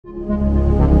Hey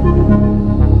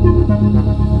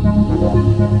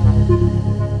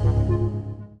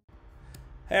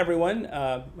everyone,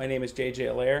 my name is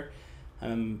Allaire.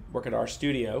 I work at our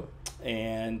studio,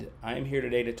 and I'm here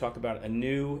today to talk about a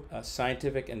new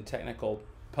scientific and technical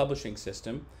publishing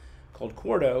system called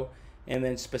Quarto, and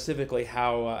then specifically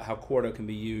how Quarto can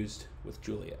be used with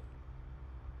Julia.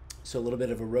 So a little bit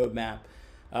of a roadmap.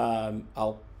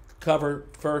 I'll cover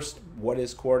first what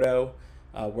is Quarto,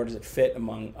 where does it fit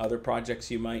among other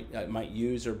projects you might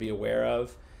use or be aware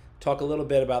of. Talk a little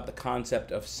bit about the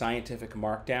concept of scientific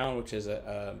markdown, which is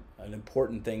an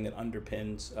important thing that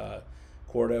underpins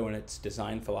Quarto and its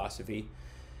design philosophy.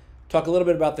 Talk a little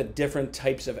bit about the different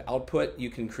types of output you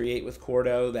can create with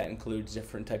Quarto. That includes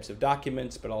different types of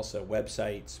documents, but also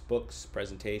websites, books,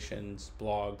 presentations,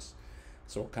 blogs.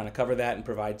 So we'll kind of cover that and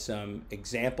provide some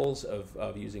examples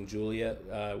of using Julia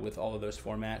with all of those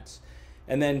formats.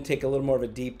 And then take a little more of a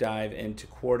deep dive into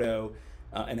Quarto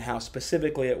and how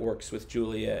specifically it works with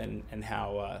Julia, and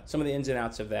how some of the ins and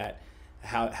outs of that,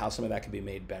 how some of that can be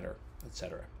made better,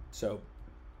 etc. So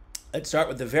let's start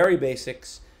with the very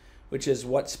basics, which is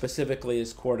what specifically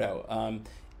is Quarto.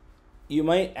 You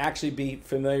might actually be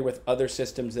familiar with other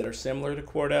systems that are similar to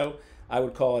Quarto. I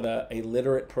would call it a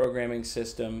literate programming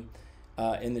system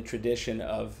in the tradition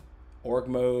of org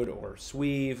mode or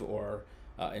Sweave, or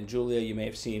in Julia you may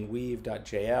have seen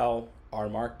Weave.jl, R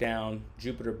Markdown,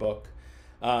 Jupyter Book.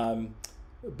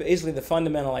 Basically the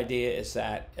fundamental idea is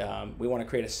that we want to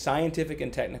create a scientific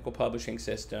and technical publishing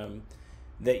system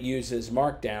that uses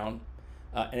Markdown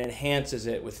and enhances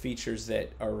it with features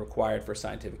that are required for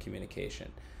scientific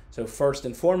communication. So first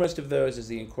and foremost of those is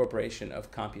the incorporation of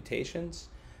computations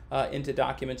into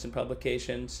documents and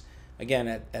publications. Again,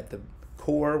 at the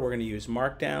core, we're going to use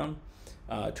Markdown.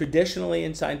 Traditionally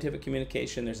in scientific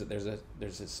communication, there's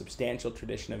a substantial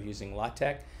tradition of using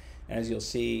LaTeX, and as you'll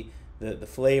see, the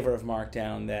flavor of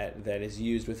Markdown that is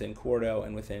used within Quarto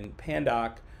and within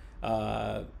Pandoc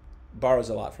borrows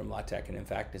a lot from LaTeX, and in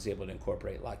fact is able to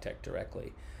incorporate LaTeX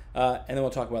directly. And then we'll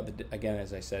talk about, again,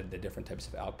 as I said, the different types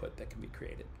of output that can be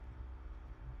created.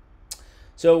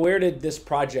 So where did this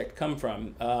project come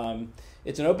from?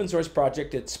 It's an open source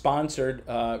project. It's sponsored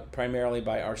primarily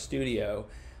by our studio,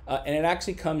 and it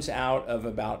actually comes out of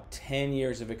about 10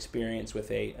 years of experience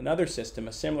with another system,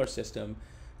 a similar system,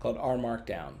 called R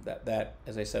Markdown. That,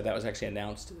 as I said, that was actually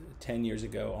announced 10 years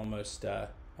ago, almost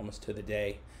to the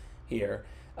day here.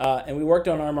 And we worked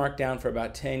on R Markdown for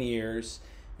about 10 years,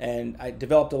 and I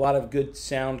developed a lot of good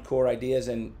sound core ideas,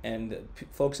 and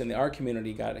folks in the R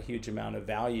community got a huge amount of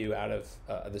value out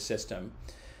of the system.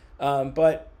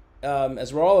 But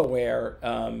as we're all aware,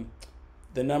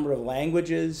 the number of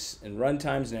languages and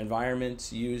runtimes and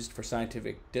environments used for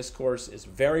scientific discourse is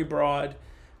very broad.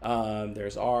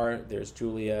 There's R, there's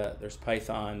Julia, there's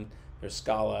Python, there's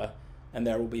Scala, and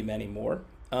there will be many more.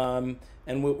 And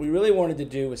what we really wanted to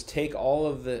do was take all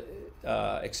of the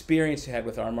experience we had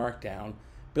with R Markdown,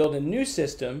 build a new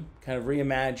system, kind of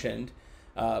reimagined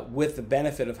with the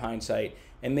benefit of hindsight,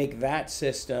 and make that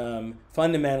system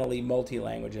fundamentally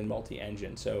multi-language and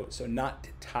multi-engine. So not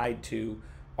tied to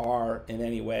R in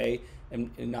any way, and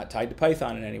not tied to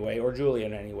Python in any way, or Julia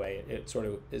in any way. It sort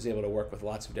of is able to work with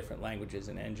lots of different languages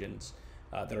and engines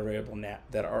that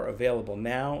are available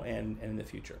now and in the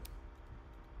future.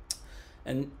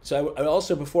 And so I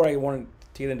also, before I wanted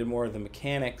to get into more of the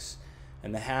mechanics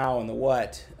and the how and the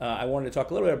what, I wanted to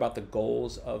talk a little bit about the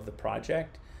goals of the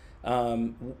project.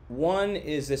 One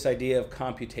is this idea of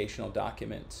computational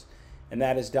documents, and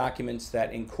that is documents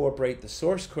that incorporate the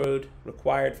source code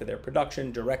required for their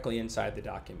production directly inside the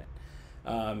document.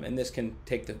 And this can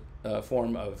take the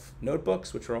form of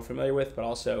notebooks, which we're all familiar with, but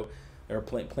also there are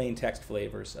plain text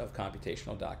flavors of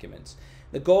computational documents.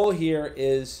 The goal here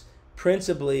is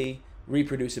principally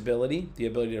reproducibility, the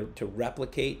ability to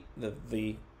replicate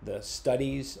the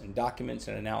studies and documents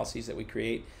and analyses that we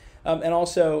create, and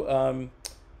also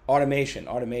automation.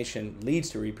 Automation leads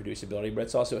to reproducibility, but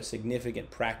it's also a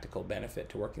significant practical benefit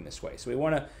to working this way. So we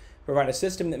want to provide a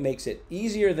system that makes it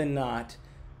easier than not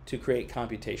to create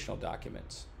computational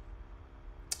documents.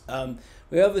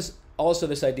 We have also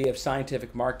this idea of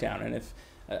scientific markdown, and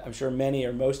I'm sure many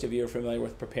or most of you are familiar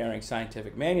with preparing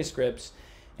scientific manuscripts,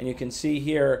 and you can see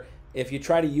here, if you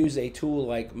try to use a tool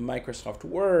like Microsoft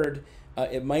Word,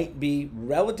 it might be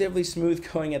relatively smooth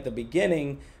going at the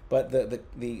beginning, but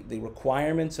the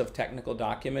requirements of technical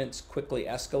documents quickly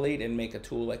escalate and make a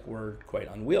tool like Word quite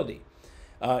unwieldy.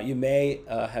 You may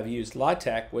have used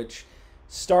LaTeX, which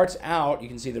starts out, you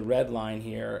can see the red line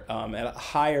here, at a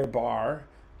higher bar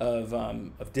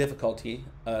of difficulty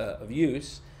of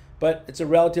use, but it's a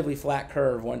relatively flat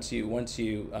curve once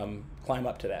you climb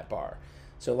up to that bar.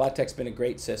 So LaTeX's been a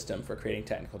great system for creating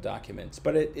technical documents,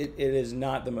 but it is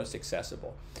not the most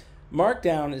accessible.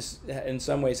 Markdown is, in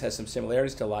some ways, has some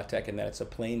similarities to LaTeX in that it's a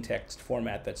plain text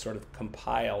format that's sort of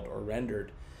compiled or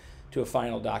rendered to a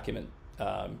final document.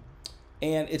 And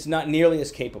it's not nearly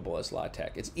as capable as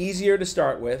LaTeX. It's easier to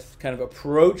start with, kind of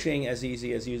approaching as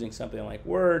easy as using something like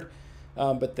Word,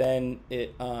 but then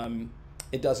it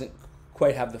doesn't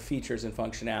quite have the features and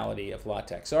functionality of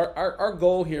LaTeX. So our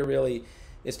goal here really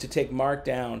is to take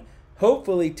Markdown,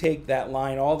 hopefully take that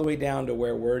line all the way down to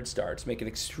where Word starts, make it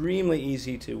extremely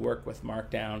easy to work with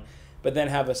Markdown, but then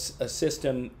have a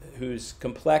system whose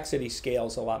complexity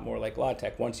scales a lot more like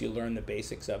LaTeX. Once you learn the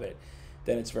basics of it,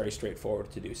 then it's very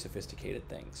straightforward to do sophisticated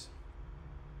things.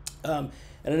 And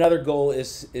another goal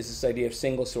is this idea of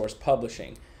single source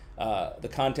publishing. The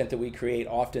content that we create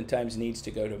oftentimes needs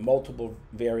to go to multiple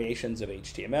variations of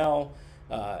HTML.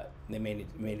 They may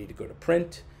need to go to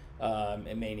print.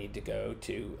 It may need to go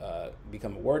to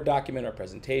become a Word document or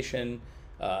presentation,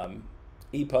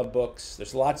 EPUB books.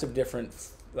 There's lots of different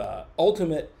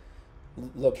ultimate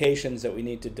locations that we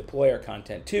need to deploy our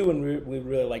content to, and we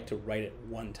really like to write it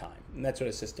one time. And that's what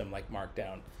a system like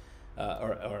Markdown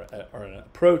or an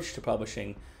approach to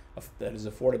publishing that is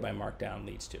afforded by Markdown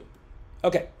leads to.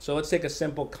 Okay, so let's take a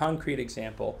simple concrete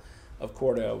example of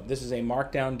Quarto. This is a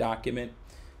Markdown document.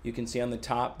 You can see on the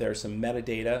top there's some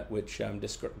metadata, which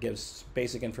gives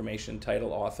basic information,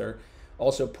 title, author,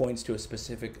 also points to a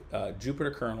specific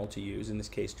Jupyter kernel to use, in this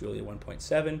case Julia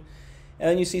 1.7. And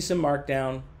then you see some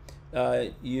Markdown.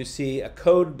 You see a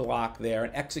code block there,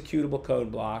 an executable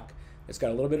code block. It's got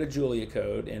a little bit of Julia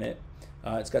code in it.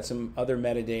 It's got some other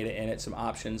metadata in it, some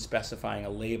options specifying a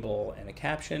label and a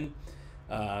caption.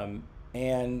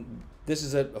 And this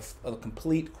is a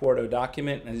complete Quarto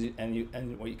document,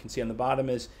 and what you can see on the bottom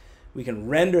is we can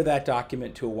render that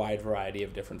document to a wide variety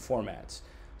of different formats.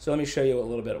 So let me show you a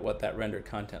little bit of what that rendered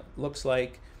content looks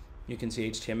like. You can see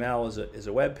HTML is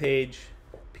a web page,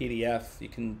 PDF. You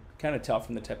can kind of tell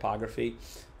from the typography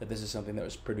that this is something that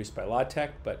was produced by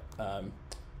LaTeX, but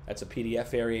that's a PDF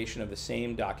variation of the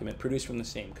same document produced from the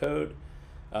same code.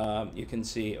 You can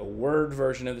see a Word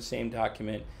version of the same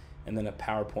document, and then a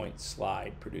PowerPoint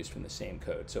slide produced from the same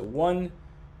code. So one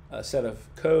set of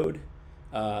code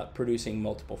producing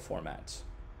multiple formats.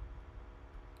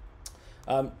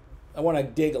 I want to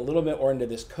dig a little bit more into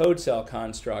this code cell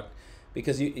construct,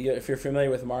 because if you're familiar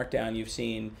with Markdown, you've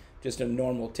seen just a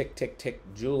normal tick, tick, tick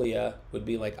Julia would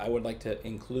be like, I would like to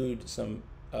include some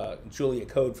Julia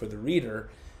code for the reader.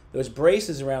 Those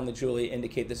braces around the Julia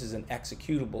indicate this is an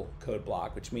executable code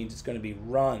block, which means it's going to be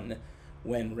run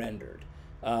when rendered.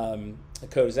 The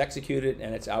code is executed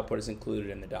and its output is included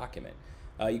in the document.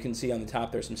 You can see on the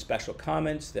top there's some special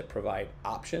comments that provide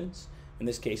options. In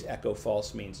this case, echo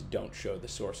false means don't show the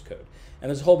source code. And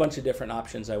there's a whole bunch of different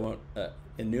options. I won't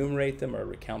enumerate them or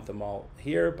recount them all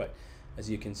here, but as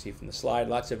you can see from the slide,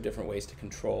 lots of different ways to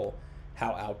control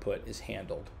how output is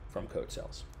handled from code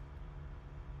cells.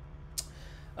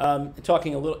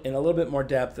 Talking in a little bit more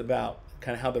depth about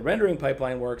kind of how the rendering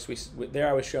pipeline works, there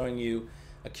I was showing you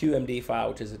a QMD file,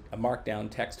 which is a Markdown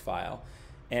text file,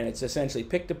 and it's essentially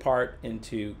picked apart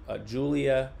into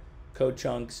Julia code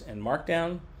chunks and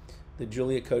Markdown. The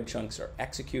Julia code chunks are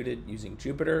executed using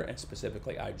Jupyter and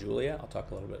specifically IJulia. I'll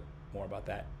talk a little bit more about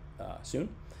that soon.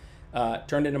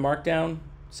 Turned into Markdown,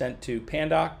 sent to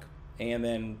Pandoc, and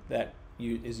then that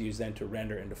is used then to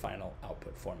render into final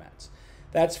output formats.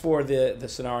 That's for the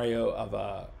scenario of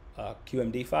a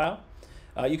QMD file.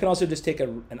 You can also just take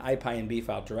an IPyNB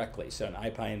file directly. So an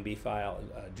IPyNB file,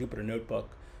 a Jupyter notebook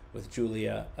with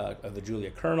Julia, of the Julia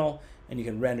kernel, and you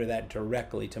can render that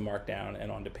directly to Markdown and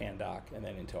onto Pandoc and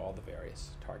then into all the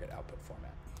various target output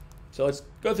format. So let's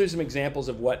go through some examples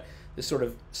of what this sort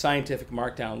of scientific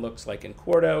Markdown looks like in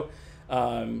Quarto.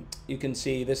 You can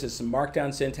see this is some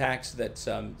Markdown syntax that's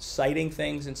citing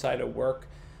things inside a work.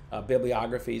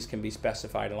 Bibliographies can be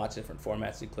specified in lots of different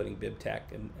formats, including BibTeX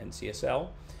and CSL.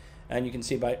 And you can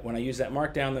see when I use that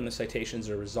Markdown, then the citations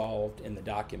are resolved in the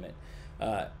document.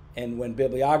 And when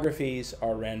bibliographies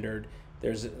are rendered,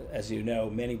 there's, as you know,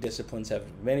 many disciplines have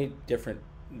many different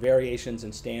variations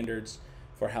and standards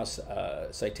for how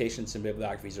citations and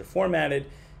bibliographies are formatted.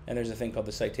 And there's a thing called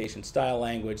the citation style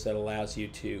language that allows you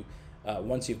to,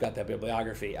 once you've got that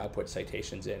bibliography, output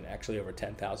citations in actually over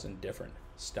 10,000 different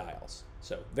styles.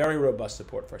 So very robust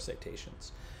support for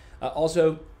citations.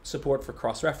 Also support for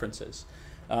cross-references.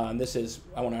 This is,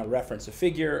 I want to reference a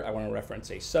figure, I want to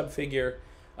reference a subfigure,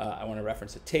 I want to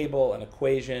reference a table, an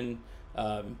equation,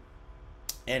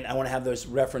 and I want to have those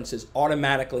references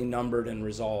automatically numbered and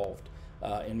resolved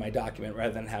in my document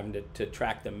rather than having to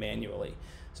track them manually.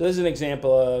 So this is an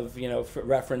example of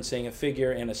referencing a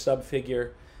figure and a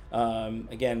subfigure.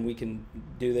 Again, we can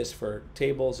do this for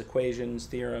tables, equations,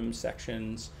 theorems,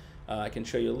 sections. I can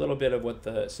show you a little bit of what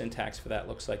the syntax for that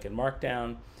looks like in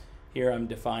Markdown. Here I'm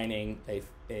defining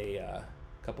a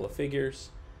couple of figures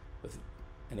with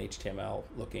an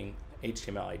HTML-looking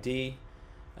HTML ID,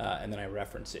 and then I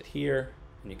reference it here,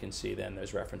 and you can see then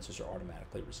those references are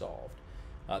automatically resolved.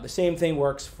 The same thing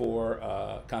works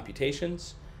for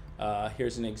computations.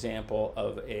 Here's an example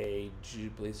of a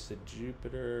Jupyter. This isn't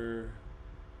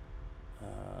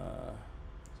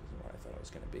where I thought it was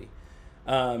going to be.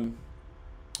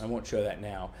 I won't show that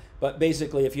now. But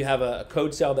basically, if you have a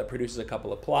code cell that produces a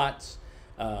couple of plots,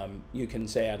 you can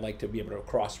say, I'd like to be able to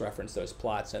cross-reference those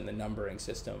plots, and the numbering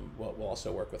system will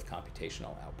also work with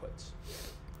computational outputs.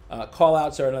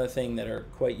 Callouts are another thing that are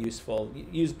quite useful,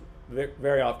 used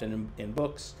very often in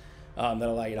books, that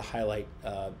allow you to highlight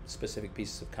specific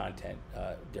pieces of content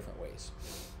different ways.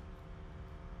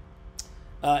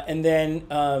 And then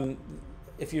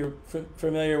if you're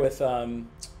familiar with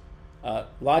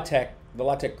LaTeX, the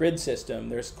LaTeX grid system,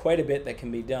 there's quite a bit that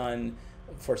can be done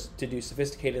to do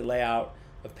sophisticated layout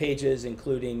of pages,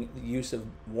 including the use of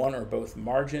one or both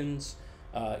margins,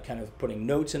 kind of putting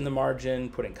notes in the margin,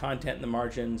 putting content in the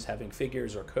margins, having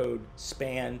figures or code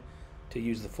span to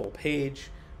use the full page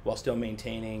while still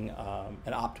maintaining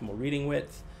an optimal reading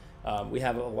width. We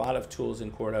have a lot of tools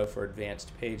in Quarto for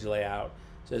advanced page layout.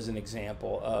 So as an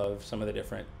example of some of the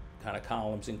different kind of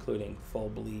columns, including full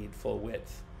bleed, full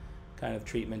width kind of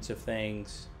treatments of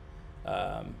things.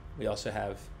 We also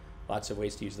have lots of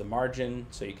ways to use the margin.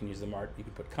 So you can use you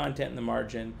can put content in the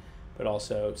margin, but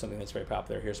also something that's very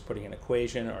popular here is putting an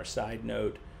equation or a side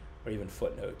note or even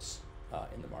footnotes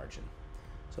in the margin.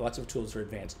 So lots of tools for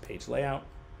advanced page layout.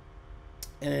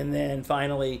 And then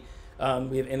finally,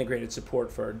 we have integrated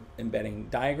support for embedding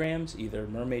diagrams, either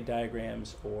mermaid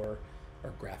diagrams or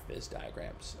GraphViz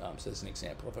diagrams. So this is an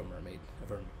example of a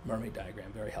mermaid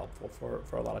diagram, very helpful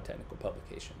for a lot of technical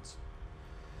publications.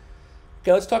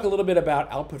 Okay, let's talk a little bit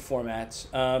about output formats.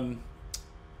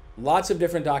 Lots of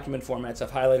different document formats.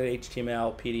 I've highlighted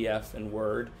HTML, PDF, and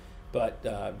Word, but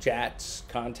JATS,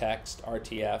 context,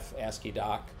 RTF, ASCII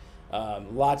doc,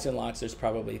 lots and lots. There's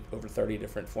probably over 30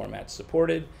 different formats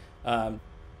supported.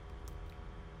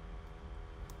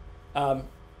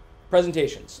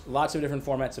 Presentations, lots of different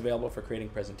formats available for creating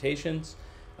presentations.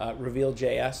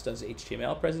 Reveal.js does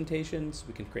HTML presentations.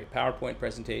 We can create PowerPoint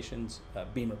presentations,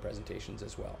 Beamer presentations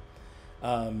as well.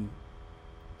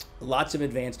 Lots of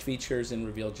advanced features in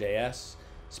Reveal.js,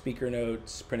 speaker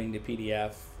notes, printing to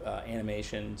PDF,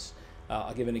 animations.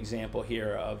 I'll give an example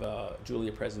here of a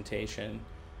Julia presentation,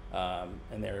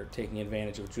 and they're taking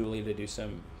advantage of Julia to do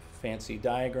some fancy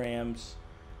diagrams.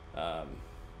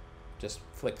 Just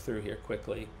flick through here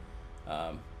quickly.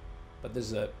 But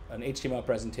this is an HTML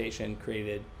presentation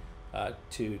created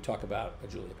to talk about a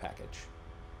Julia package.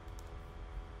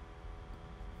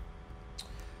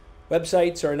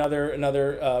 Websites are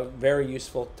another very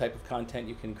useful type of content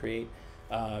you can create.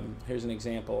 Here's an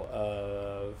example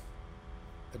of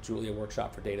a Julia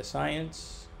workshop for data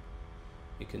science.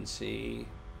 You can see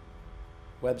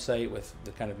website with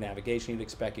the kind of navigation you'd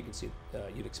expect. You can see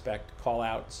you'd expect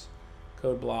callouts,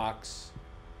 code blocks.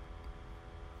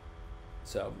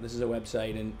 So this is a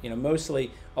website, and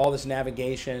mostly all this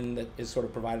navigation that is sort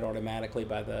of provided automatically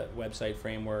by the website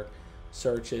framework.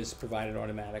 Search is provided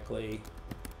automatically.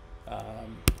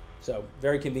 So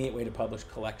very convenient way to publish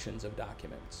collections of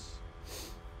documents.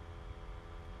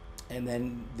 And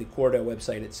then the Quarto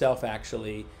website itself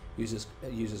actually uses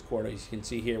Quarto. As you can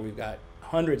see here, we've got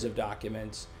hundreds of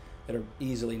documents that are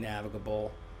easily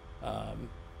navigable,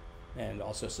 and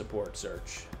also support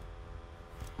search.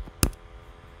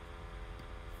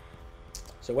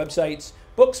 So websites,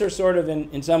 books are sort of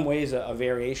in some ways a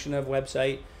variation of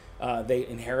website. They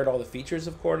inherit all the features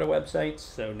of Quarto websites,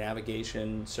 so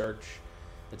navigation, search,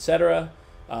 etc.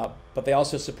 But they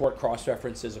also support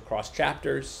cross-references across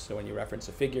chapters. So when you reference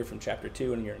a figure from chapter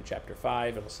 2 and you're in chapter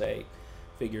 5, it'll say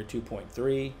figure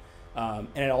 2.3. And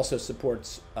it also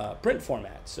supports print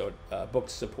formats. So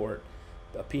books support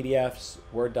PDFs,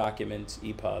 Word documents,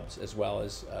 EPUBs, as well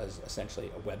as essentially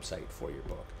a website for your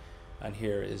book. And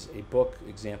here is a book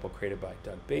example created by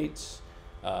Doug Bates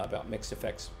about mixed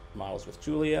effects models with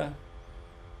Julia.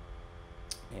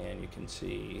 And you can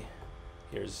see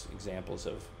here's examples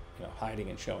of hiding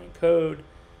and showing code.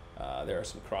 There are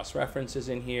some cross-references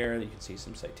in here. You can see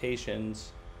some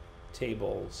citations,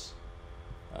 tables.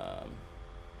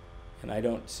 And I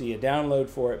don't see a download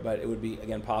for it, but it would be,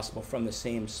 again, possible from the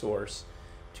same source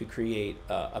to create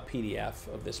a PDF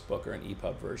of this book or an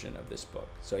EPUB version of this book.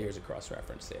 So here's a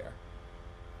cross-reference there.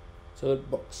 So the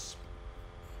books.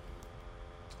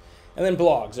 And then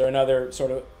blogs are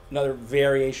another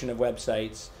variation of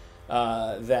websites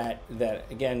that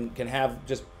again can have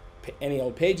just any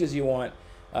old pages you want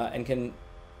and can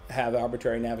have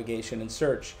arbitrary navigation and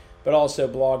search. But also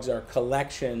blogs are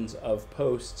collections of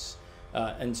posts,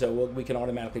 and so we can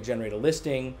automatically generate a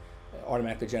listing,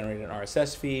 automatically generate an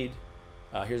RSS feed.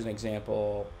 Here's an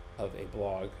example of a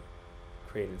blog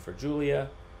created for Julia.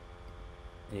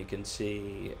 And you can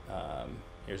see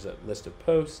here's a list of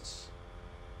posts.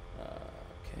 Okay,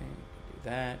 you can do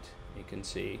that. You can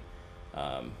see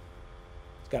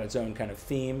it's got its own kind of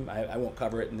theme. I won't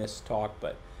cover it in this talk,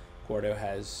 but Quarto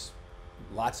has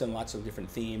lots and lots of different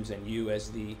themes, and you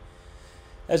as the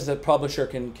publisher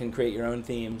can create your own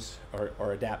themes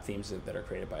or adapt themes that are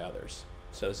created by others.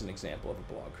 So this is an example of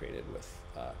a blog created with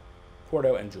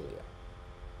Quarto and Julia.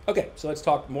 Okay, so let's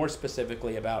talk more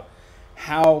specifically about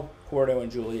how Quarto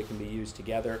and Julia can be used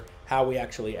together, how we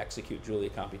actually execute Julia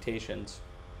computations,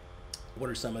 what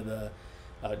are some of the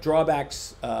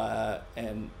drawbacks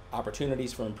and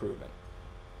opportunities for improvement.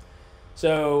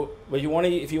 So if you want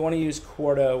to use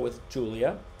Quarto with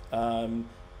Julia,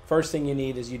 first thing you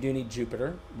need is you do need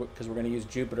Jupyter, because we're going to use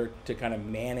Jupyter to kind of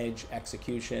manage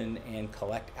execution and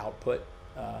collect output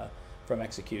from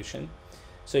execution.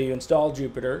 So you install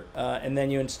Jupyter, and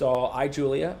then you install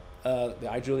IJulia, the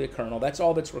IJulia kernel. That's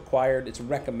all that's required. It's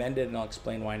recommended, and I'll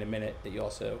explain why in a minute, that you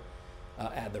also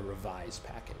add the revise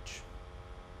package.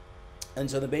 And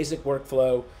so the basic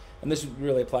workflow, and this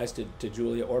really applies to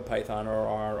Julia or Python or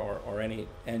R or any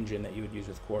engine that you would use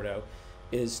with Quarto,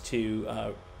 is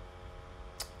to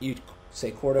you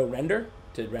say Quarto render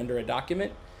to render a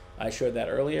document. I showed that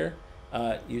earlier.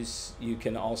 You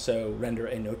can also render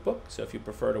a notebook. So if you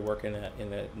prefer to work in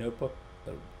a notebook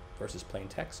versus plain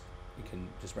text, you can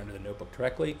just render the notebook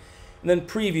directly. And then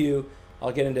preview,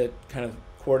 I'll get into kind of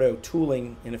Quarto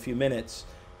tooling in a few minutes,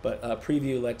 but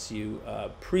preview lets you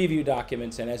preview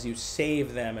documents, and as you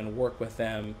save them and work with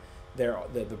them, the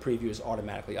preview is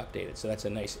automatically updated. So that's a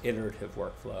nice iterative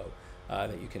workflow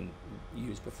that you can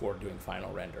use before doing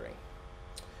final rendering.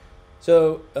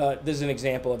 So this is an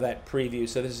example of that preview.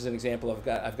 So this is an example of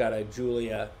I've got a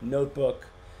Julia notebook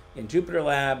in Jupyter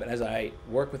Lab, and as I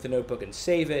work with the notebook and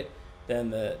save it,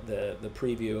 then the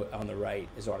preview on the right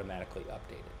is automatically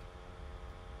updated.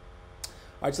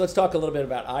 All right, so let's talk a little bit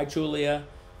about IJulia.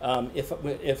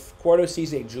 If Quarto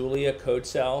sees a Julia code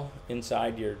cell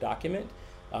inside your document,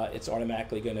 it's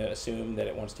automatically going to assume that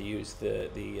it wants to use the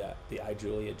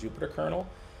IJulia Jupyter kernel.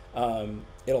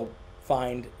 It'll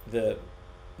find the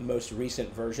most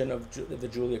recent version of the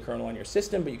Julia kernel on your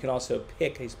system, but you can also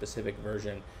pick a specific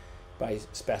version by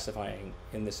specifying,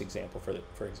 in this example,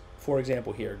 for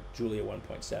example here, Julia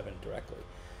 1.7 directly.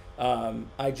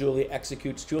 IJulia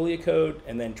executes Julia code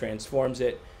and then transforms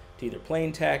it to either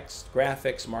plain text,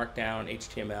 graphics, markdown,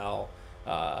 HTML.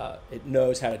 It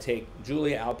knows how to take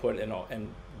Julia output and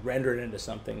render it into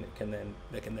something that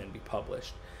can then be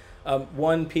published.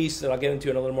 One piece that I'll get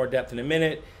into in a little more depth in a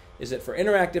minute is that for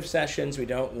interactive sessions, we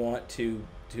don't want to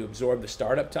absorb the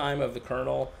startup time of the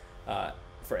kernel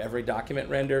for every document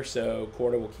render, so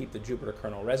Quarto will keep the Jupyter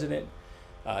kernel resident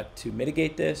to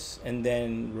mitigate this, and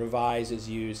then revise is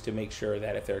used to make sure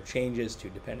that if there are changes to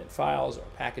dependent files or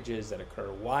packages that occur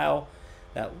while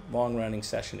that long-running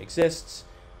session exists,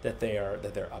 that they're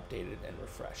updated and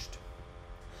refreshed.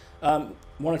 I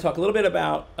want to talk a little bit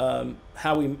about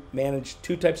how we manage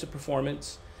two types of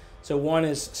performance. So one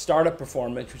is startup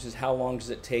performance, which is how long does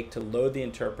it take to load the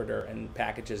interpreter and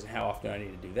packages and how often I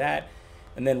need to do that.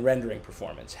 And then rendering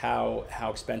performance, how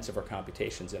expensive are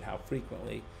computations and how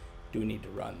frequently do we need to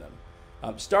run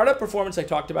them. Startup performance I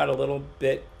talked about a little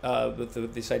bit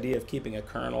with this idea of keeping a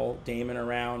kernel daemon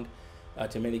around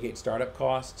to mitigate startup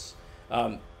costs.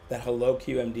 That hello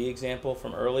QMD example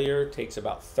from earlier takes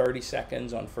about 30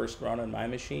 seconds on first run on my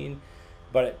machine,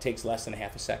 but it takes less than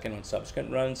half a second on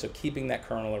subsequent runs. So keeping that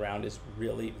kernel around is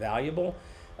really valuable.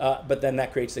 But then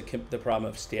that creates the problem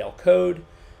of stale code.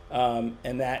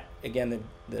 And that, again,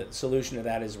 the solution to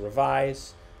that is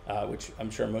revise, which I'm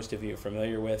sure most of you are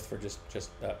familiar with for just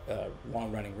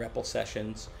long-running REPL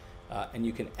sessions. And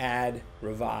you can add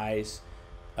revise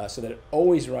so that it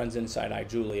always runs inside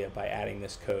IJulia by adding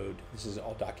this code. This is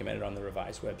all documented on the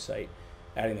revise website,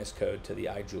 adding this code to the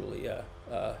IJulia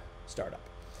startup.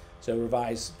 So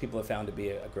revise people have found to be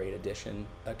a great addition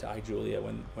to IJulia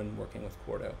when working with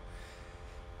Quarto.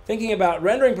 Thinking about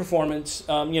rendering performance,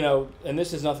 and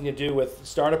this has nothing to do with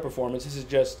startup performance. This is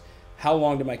just how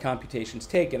long do my computations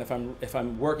take? And if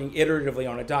I'm working iteratively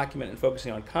on a document and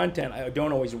focusing on content, I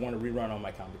don't always want to rerun all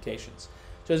my computations.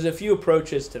 So there's a few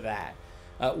approaches to that.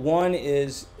 One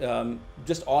is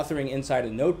just authoring inside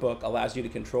a notebook allows you to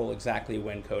control exactly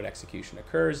when code execution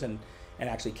occurs and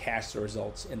actually cache the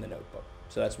results in the notebook.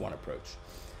 So that's one approach.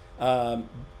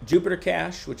 Jupyter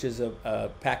Cache, which is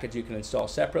a package you can install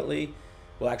separately,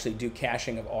 will actually do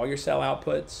caching of all your cell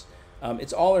outputs.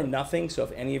 It's all or nothing, so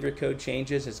if any of your code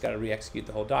changes, it's got to re-execute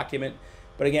the whole document.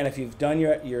 But again, if you've done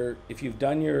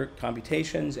your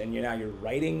computations and you're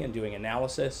writing and doing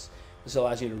analysis, this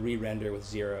allows you to re-render with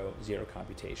zero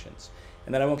computations.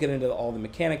 And then I won't get into all the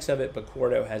mechanics of it, but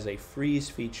Quarto has a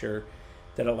freeze feature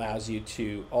that allows you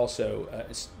to also,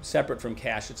 separate from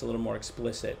cache, it's a little more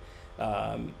explicit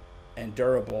and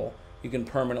durable. You can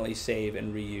permanently save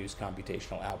and reuse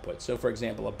computational output. So for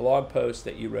example, a blog post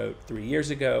that you wrote 3 years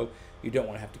ago, you don't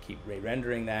want to have to keep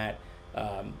re-rendering that.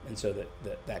 And so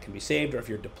that can be saved. Or if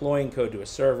you're deploying code to a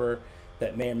server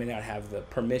that may or may not have the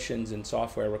permissions and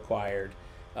software required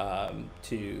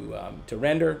to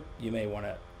render, you may want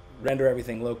to render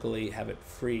everything locally, have it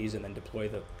freeze, and then deploy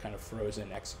the kind of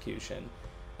frozen execution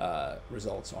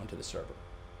results onto the server.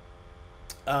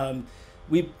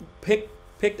 We picked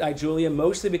IJulia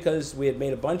mostly because we had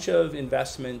made a bunch of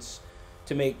investments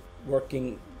to make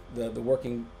the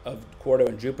working of Quarto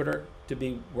and Jupyter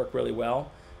to work really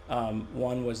well.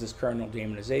 One was this kernel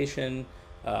daemonization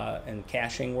and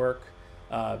caching work.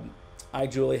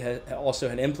 IJulia also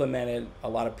had implemented a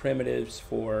lot of primitives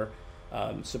for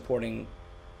supporting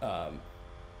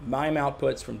MIME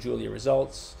outputs from Julia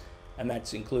results, and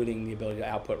that's including the ability to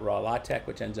output raw LaTeX,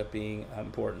 which ends up being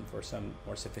important for some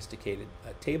more sophisticated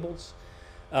tables.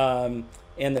 And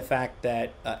the fact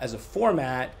that as a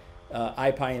format,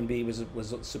 IPyNB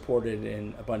was supported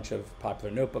in a bunch of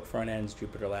popular notebook front ends,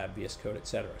 JupyterLab, VS Code,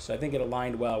 etc. So I think it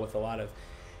aligned well with a lot of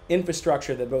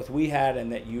infrastructure that both we had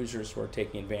and that users were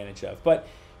taking advantage of. But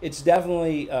it's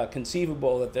definitely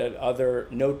conceivable that the other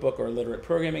notebook or literate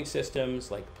programming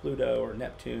systems like Pluto or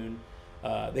Neptune,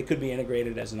 they could be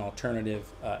integrated as an alternative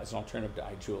to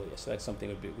IJulia. So that's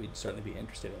something we'd certainly be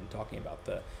interested in talking about.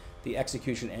 The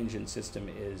execution engine system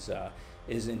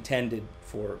is intended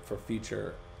for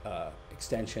future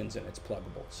extensions, and it's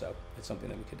pluggable. So it's something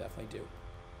that we could definitely do.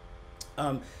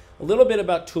 A little bit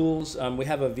about tools. We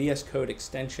have a VS Code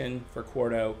extension for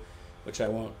Quarto, which I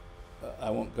won't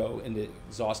go into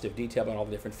exhaustive detail about all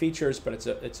the different features, but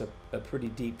it's a pretty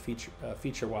deep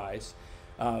feature-wise.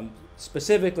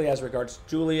 Specifically as regards to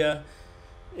Julia,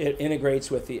 it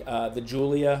integrates with the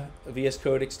Julia VS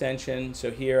Code extension. So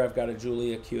here I've got a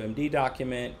Julia QMD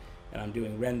document, and I'm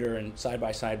doing render and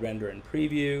side-by-side render and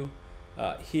preview.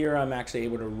 Here I'm actually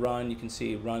able to run, you can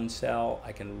see run cell.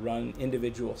 I can run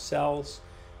individual cells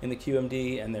in the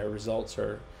QMD, and their results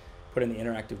are put in the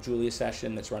interactive Julia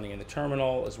session that's running in the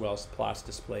terminal, as well as the plots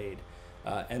displayed.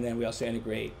 And then we also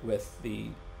integrate with the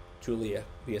Julia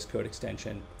VS Code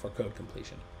extension for code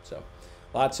completion. So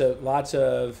lots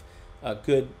of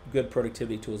good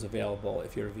productivity tools available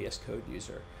if you're a VS Code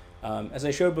user. As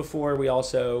I showed before, we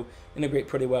also integrate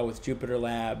pretty well with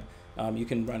JupyterLab. You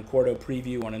can run Quarto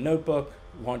preview on a notebook,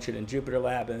 launch it in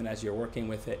JupyterLab, and then as you're working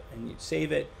with it and you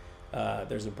save it,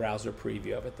 there's a browser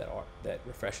preview of it that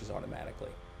refreshes automatically.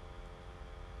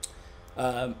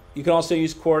 You can also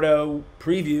use Quarto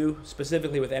preview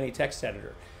specifically with any text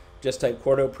editor. Just type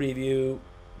Quarto preview,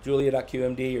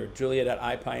 julia.qmd or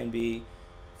julia.ipynb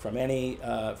from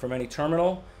any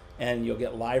terminal, and you'll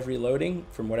get live reloading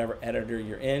from whatever editor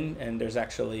you're in. And there's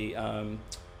actually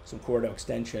some Quarto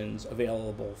extensions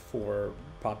available for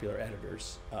popular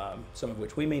editors, some of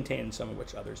which we maintain and some of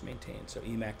which others maintain. So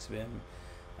Emacs Vim,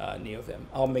 NeoVim.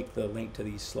 I'll make the link to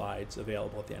these slides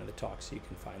available at the end of the talk, so you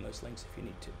can find those links if you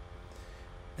need to.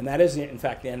 And that is, in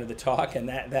fact, the end of the talk, and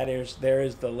there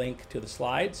is the link to the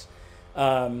slides.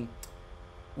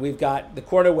 We've got the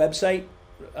Quarto website,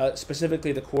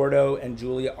 specifically the Quarto and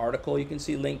Julia article you can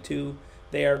see linked to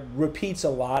there. Repeats a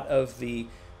lot of the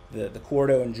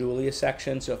Quarto and Julia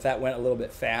section, so if that went a little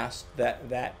bit fast,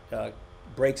 that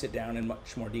breaks it down in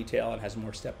much more detail and has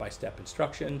more step-by-step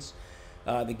instructions.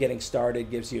 The Getting Started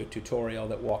gives you a tutorial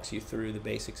that walks you through the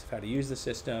basics of how to use the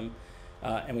system.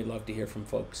 And we'd love to hear from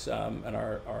folks in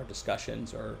our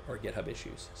discussions or GitHub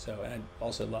issues. So, and I'd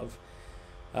also love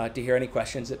to hear any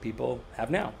questions that people have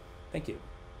now. Thank you.